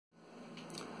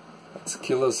Let's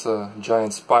kill us a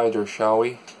giant spider, shall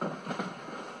we?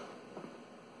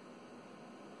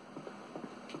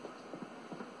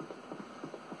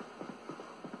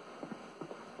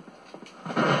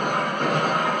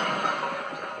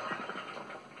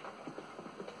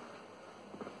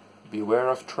 Beware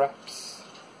of traps.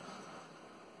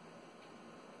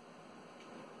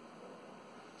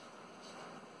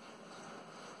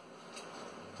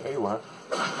 There you are.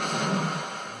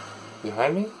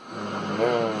 Behind me?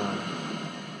 No.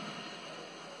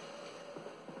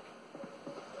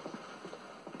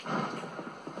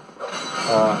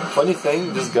 Funny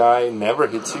thing, this guy never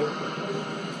hits you.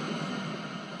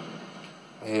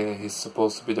 He's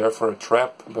supposed to be there for a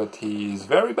trap, but he's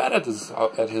very bad at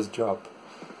his job.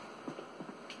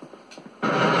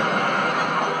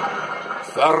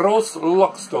 Pharos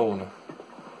Lockstone.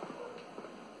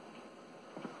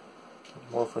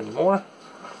 More for any more?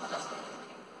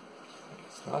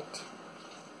 It's not.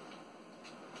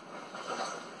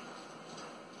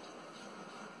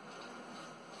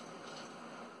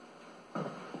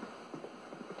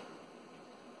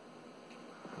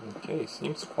 Okay,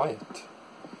 seems quiet.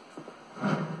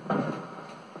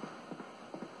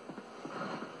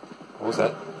 What was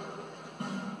that?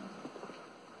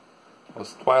 It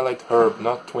was Twilight Herb,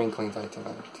 not Twinkling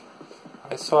Titanite.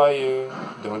 I saw you.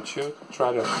 Don't you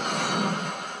try to...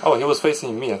 Oh, he was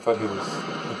facing me. I thought he was...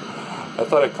 I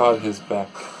thought I caught his back.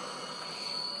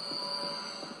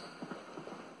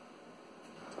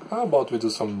 How about we do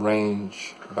some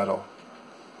range battle?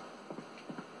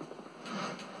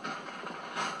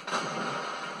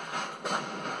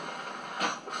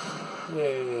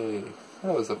 Yay!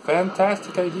 That was a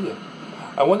fantastic idea.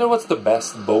 I wonder what's the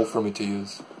best bow for me to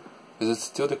use. Is it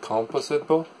still the composite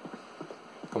bow?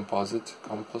 Composite?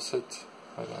 I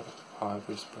don't know. However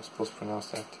you're supposed to pronounce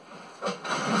that.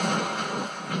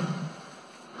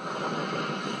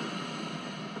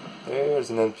 There's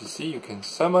an NPC you can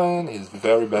summon. He's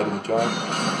very bad at the job.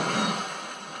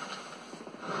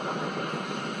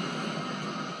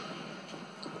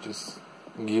 Just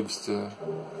gives the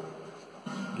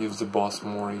boss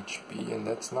more HP, and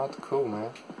that's not cool,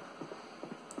 man.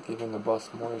 Giving the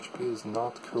boss more HP is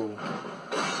not cool.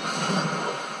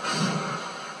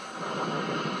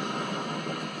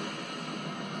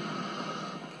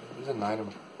 There's an item.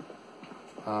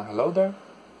 Hello there?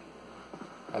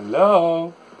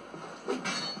 Hello?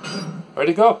 Where'd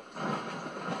he go?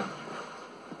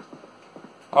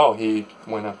 Oh, he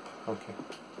went up. Okay.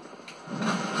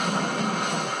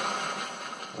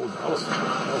 Oh, that was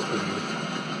pretty good.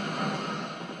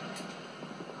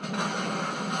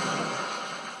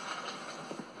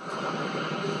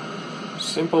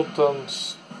 Simpleton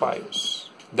Spice.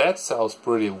 That sells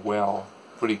pretty well,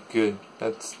 pretty good.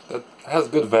 That has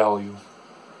good value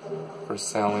for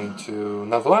selling to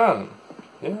Navlan.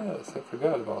 Yes, I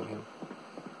forgot about him.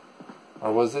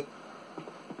 Or was it?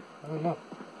 I don't know.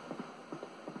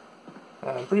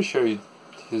 I'm pretty sure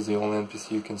he's the only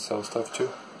NPC you can sell stuff to.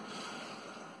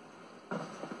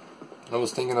 I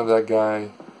was thinking of that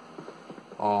guy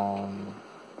on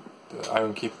the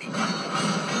Iron Keep.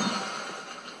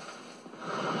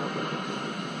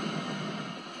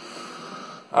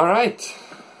 Alright,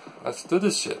 let's do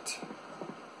this shit.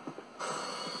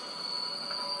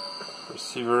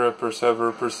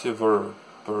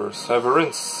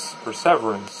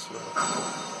 Perseverance,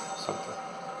 something.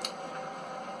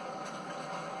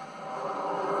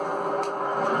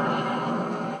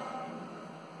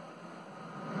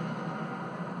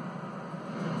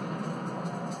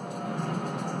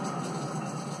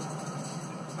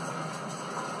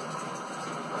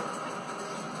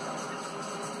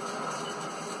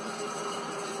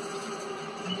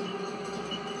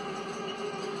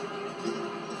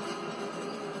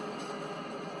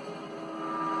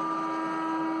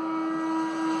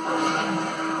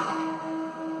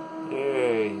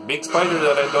 Big spider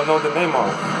that I don't know the name of.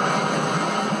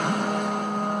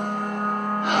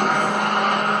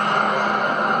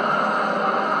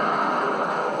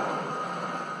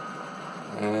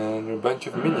 And a bunch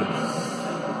of minions.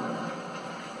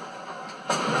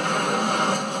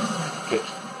 Okay.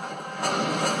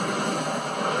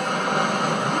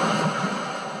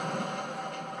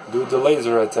 Do the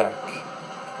laser attack.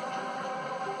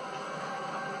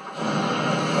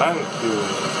 Thank you.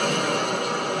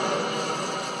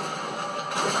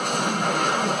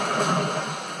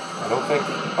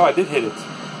 Oh, I did hit it.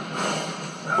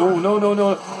 Oh, no.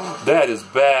 That is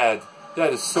bad.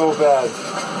 That is so bad.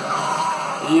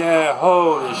 Yeah,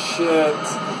 holy shit.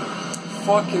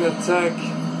 Fucking attack.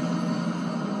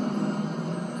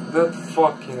 That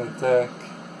fucking attack.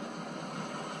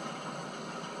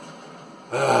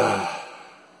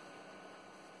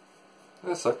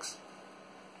 That sucks.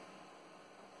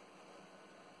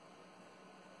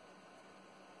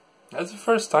 That's the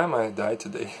first time I died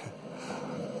today.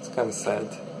 It's kind of sad.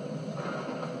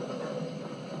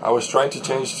 I was trying to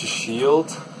change to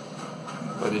shield,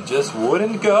 but it just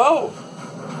wouldn't go.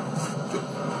 It's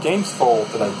the game's fault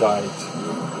that I died.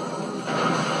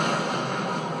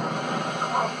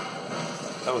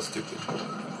 That was stupid.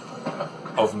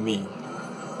 Of me.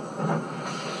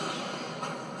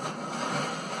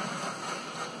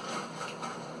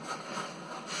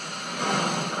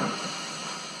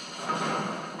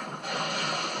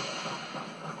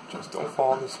 Just don't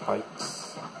fall on the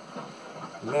spikes.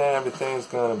 And everything's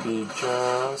gonna be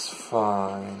just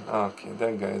fine. Okay,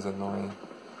 that guy is annoying.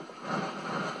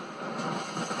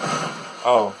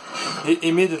 Oh, he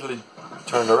immediately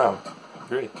turned around.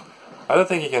 Great. I don't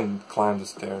think he can climb the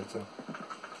stairs though.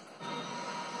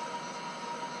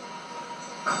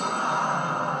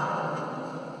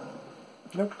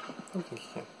 Nope, I don't think he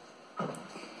can.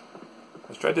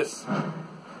 Let's try this.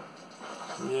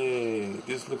 Yay,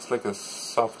 this looks like a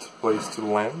soft place to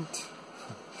land.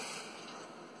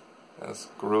 As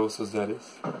gross as that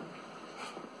is.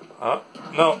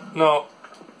 No, no,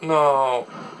 no.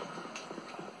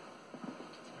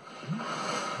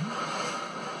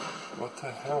 What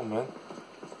the hell, man?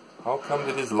 How come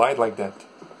it is light like that?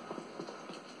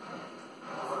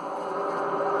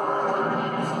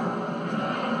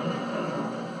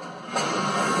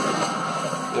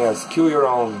 Yes, kill your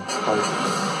own spiders.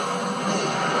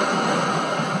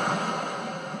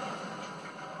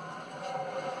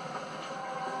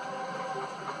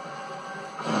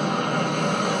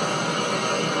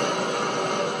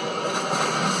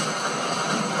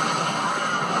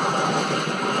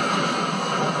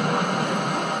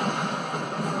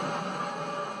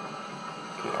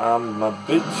 I'm a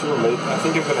bit too late. I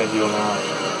think I'm gonna heal now.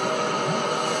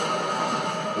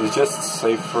 It's just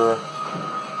safer.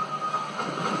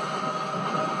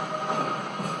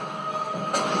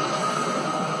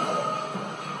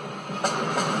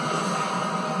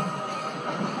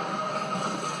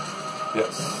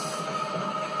 Yes.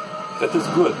 That is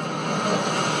good.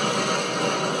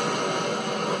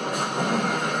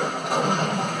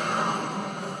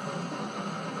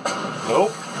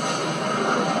 Nope.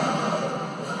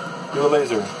 Do a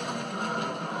laser.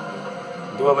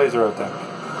 Do a laser attack.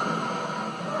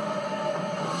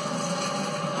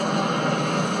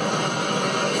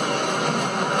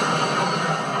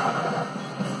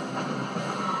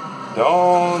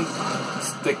 Don't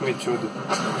stick me through the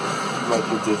like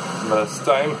you did last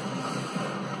time.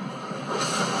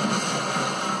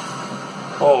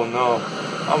 Oh no.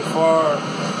 I'm far.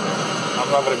 I'm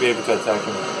not gonna be able to attack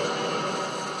him.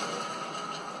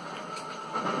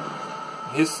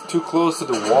 He's too close to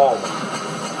the wall.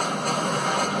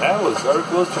 That was very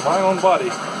close to my own body.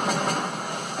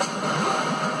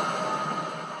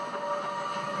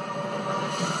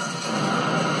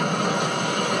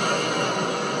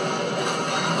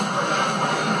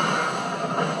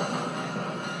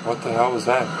 What the hell was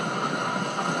that?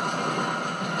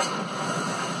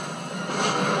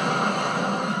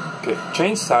 Okay,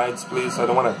 change sides please. I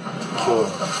don't want to kill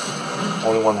him.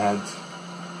 Only one head.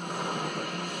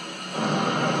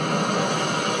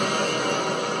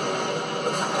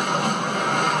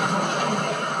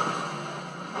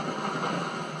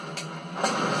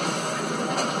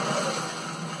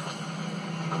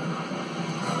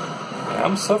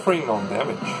 I'm suffering on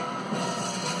damage.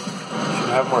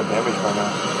 Should have more damage by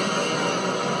now.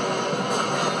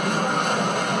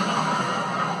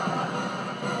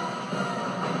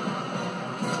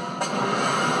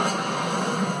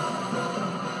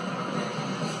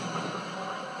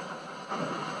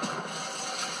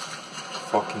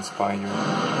 Fucking spider.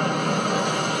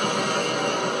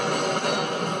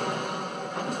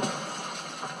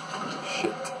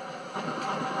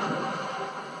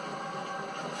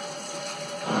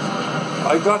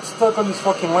 I got stuck on this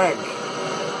fucking leg.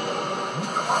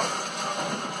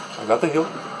 I got the heal.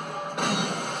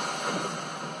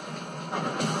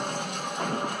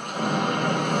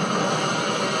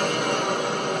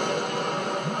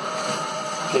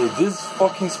 Okay, these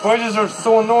fucking spiders are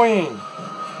so annoying.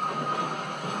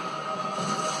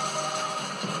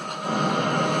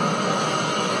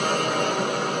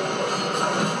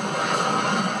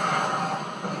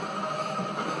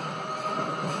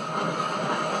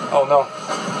 Oh no.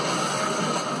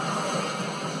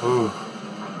 Ooh.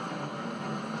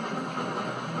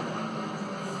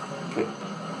 Okay.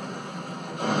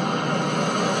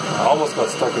 I almost got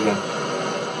stuck again.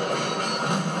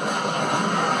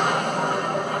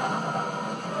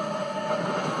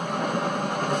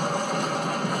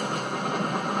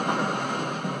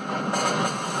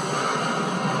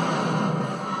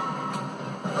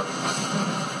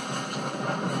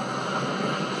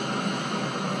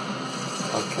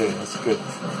 good.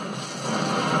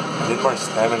 I need more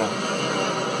stamina.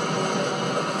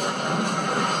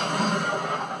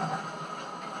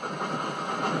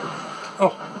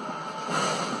 Oh!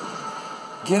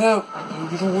 Get out!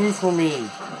 Get away from me!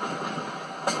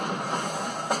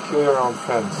 Kill your own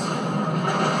friends.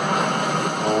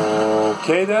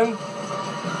 Okay then.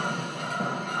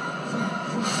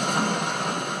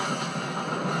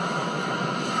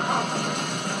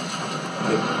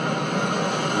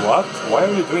 What? Why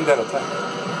are you doing that attack?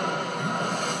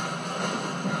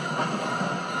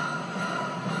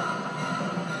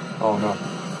 Oh no.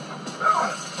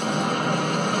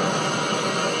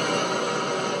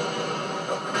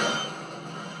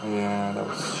 Yeah, that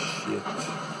was shit.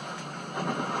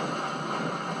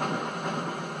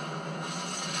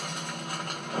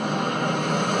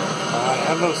 I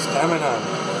have no stamina.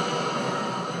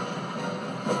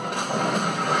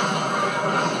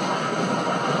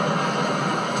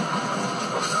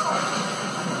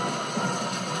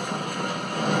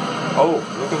 Oh,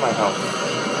 look at my health.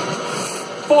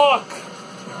 Fuck!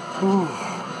 Ooh.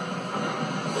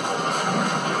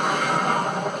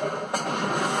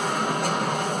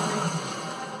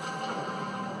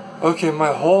 Okay,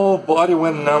 my whole body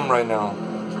went numb right now.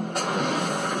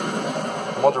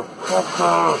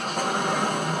 Motherfucker!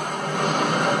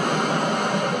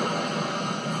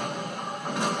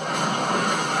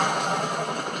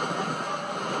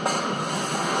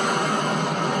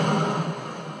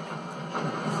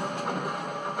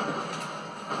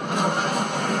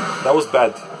 That was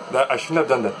bad. I shouldn't have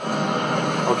done that.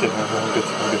 Okay, I'm good.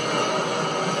 I'm good.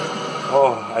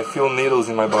 Oh, I feel needles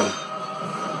in my body.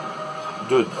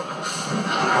 Dude.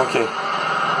 Okay.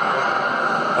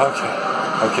 Okay.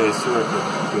 Okay, super good.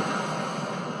 Good.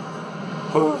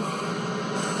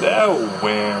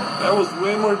 That was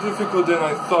way more difficult than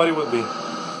I thought it would be.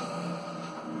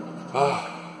 Ah.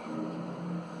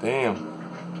 Damn.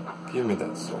 Give me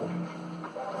that soul.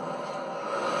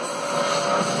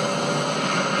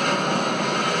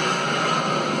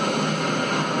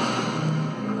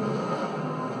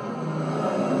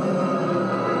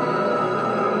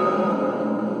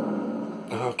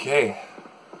 Okay.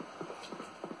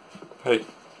 Hey,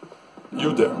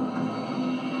 you there.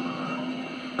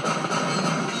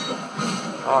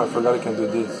 Oh, I forgot I can do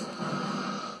this.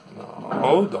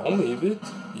 No, don't leave it.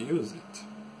 Use it.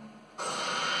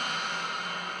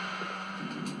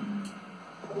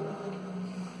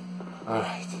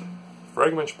 Alright.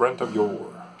 Fragment Brent of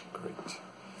Yore. Great.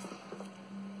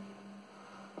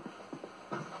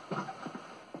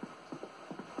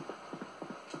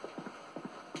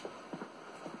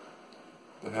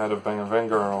 The head of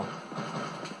Bangavangarl.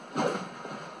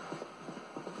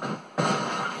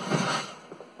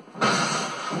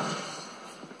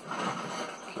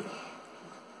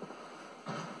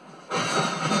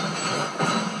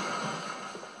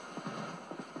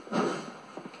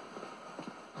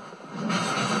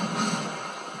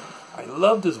 I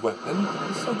love this weapon.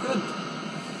 It's so good.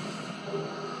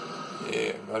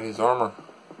 Yeah, got his armor.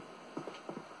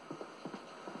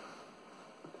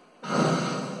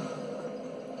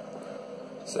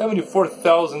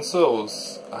 $74,000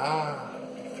 souls. Ah,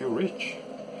 I feel rich.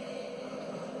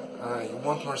 You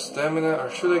want more stamina, or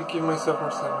should I give myself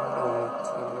more stamina? I don't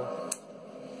know.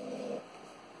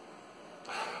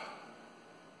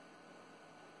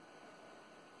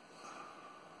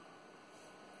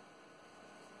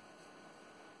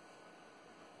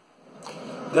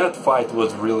 That fight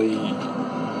was really...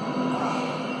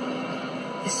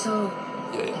 So...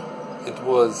 Yeah, it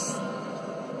was...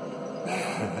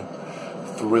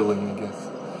 thrilling, I guess.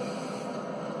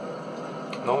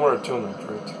 No more attunement,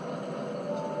 right?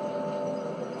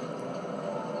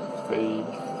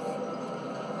 Faith,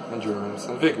 endurance,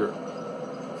 and vigor.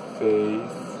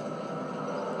 Faith,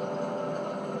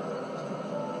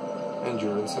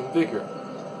 endurance, and vigor.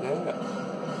 Yeah.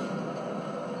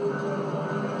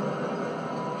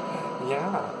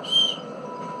 Yes.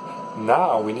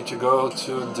 Now we need to go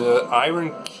to the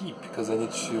Iron Keep because I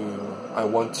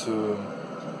want to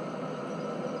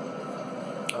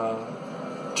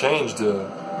change the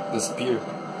spear.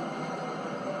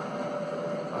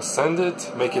 Ascend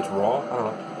it, make it raw. I don't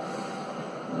know.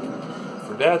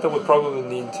 For that I would probably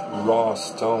need raw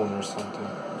stone or something.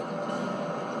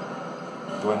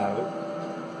 Do I have it?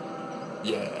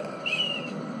 Yes.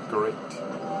 Great.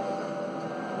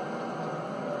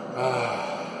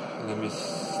 Let me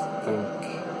think.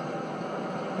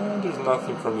 There's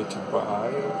nothing for me to buy,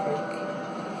 I don't think.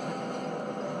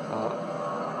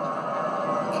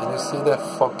 Can you see that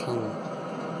fucking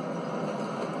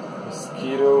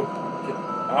mosquito? Get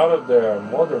out of there,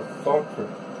 motherfucker.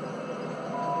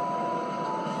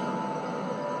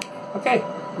 Okay,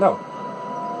 no.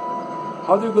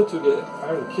 How do you go to the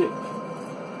Iron Keep?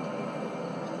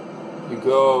 You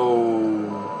go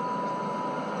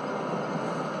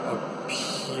up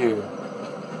here,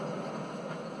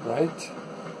 right?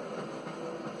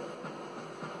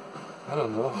 I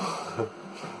don't know.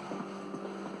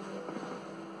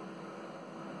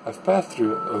 I've passed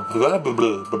through. Blah, blah,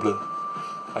 blah, blah, blah.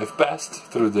 I've passed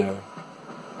through there,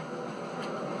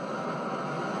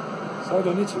 so I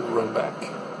don't need to run back.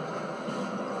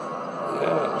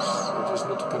 Yes, I just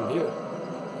need to come here,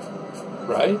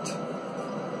 right?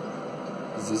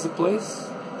 Is this the place?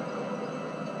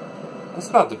 That's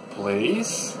not the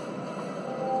place.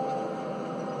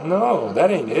 No, that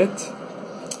ain't it.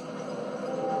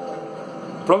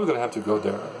 Probably gonna have to go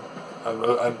there.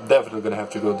 I'm definitely gonna have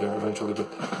to go there eventually, but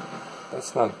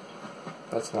that's not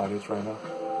it right now.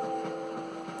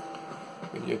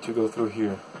 We need to go through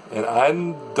here, and I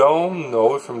don't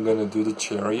know if I'm gonna do the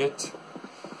chariot,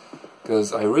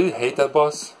 because I really hate that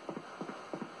boss.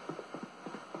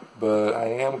 But I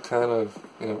am kind of,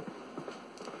 you know,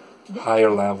 higher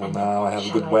level now. I have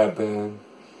a good weapon.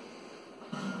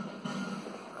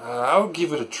 I'll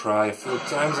give it a try a few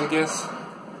times, I guess.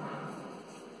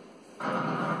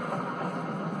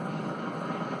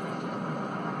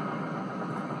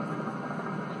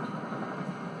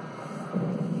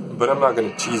 But I'm not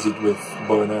gonna cheese it with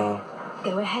bow and arrow.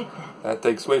 Go ahead then. That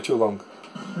takes way too long.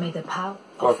 May the power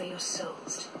offer your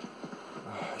souls.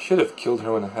 I should have killed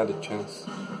her when I had a chance.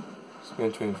 She's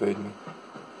going to invade me.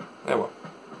 Eh well.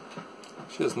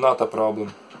 She's not a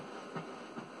problem.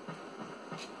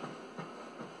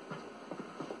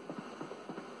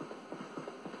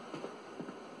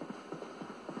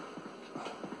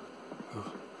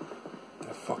 Oh,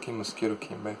 that fucking mosquito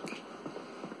came back.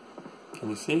 Can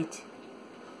you see it?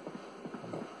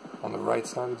 On the right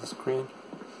side of the screen.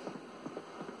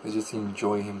 He's just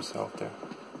enjoying himself there.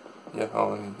 Yeah,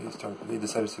 oh, he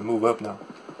decided to move up now.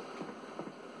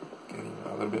 Getting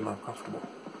a little bit more comfortable.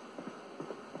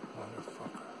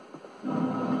 Motherfucker.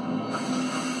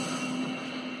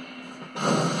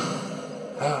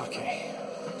 Okay.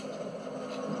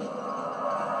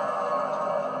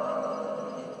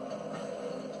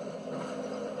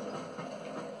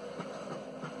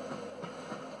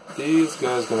 These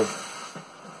guys gonna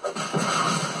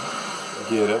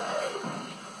get up.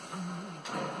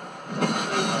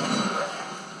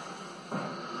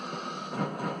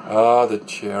 Ah, the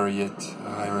chariot.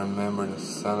 I remember, the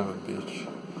son of a bitch.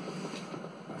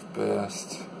 I've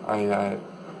passed. I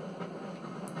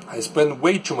spent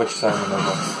way too much time on that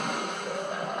boss.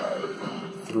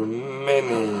 Through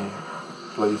many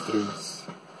playthroughs.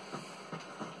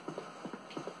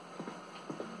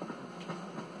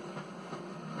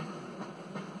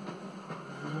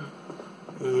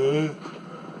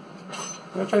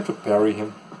 I tried to parry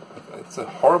him. It's a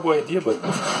horrible idea, but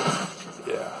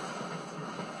yeah.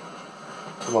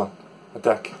 Come on,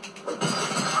 attack.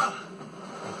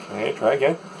 Okay, try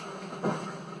again.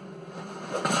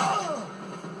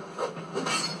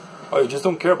 Oh, you just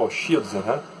don't care about shields then,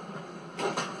 huh?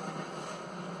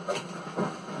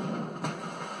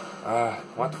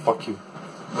 What? Fuck you.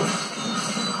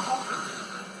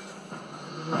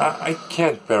 I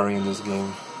can't parry in this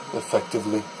game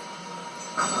effectively.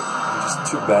 I'm just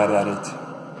too bad at it.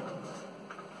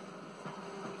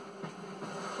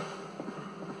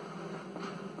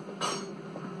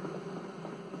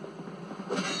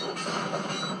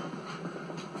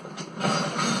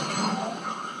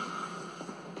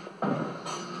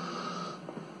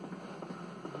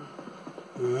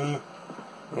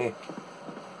 Hey,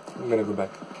 I'm gonna go back.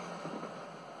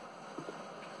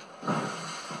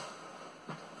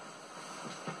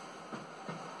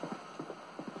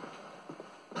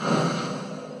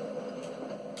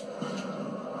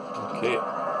 Okay.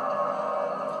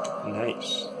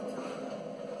 Nice.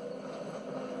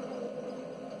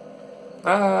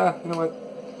 You know what?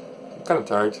 I'm kind of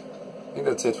tired. I think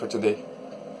that's it for today.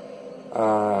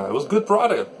 It was good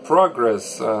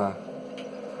progress.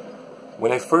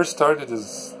 When I first started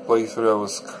this playthrough, I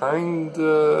was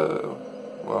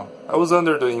I was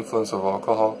under the influence of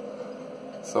alcohol,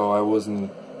 so I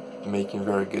wasn't making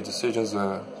very good decisions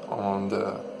on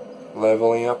the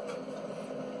leveling up.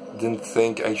 Didn't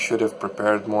think I should have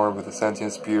prepared more with the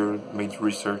Sentient Spear, made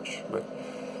research, but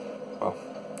well,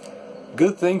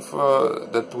 good thing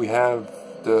that we have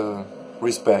the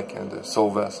respec and the soul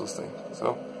vessels thing,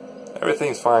 so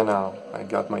everything's fine now. I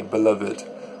got my beloved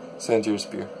Sentient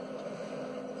Spear.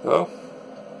 So,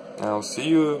 I'll see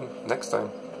you next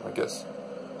time, I guess.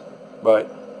 Bye.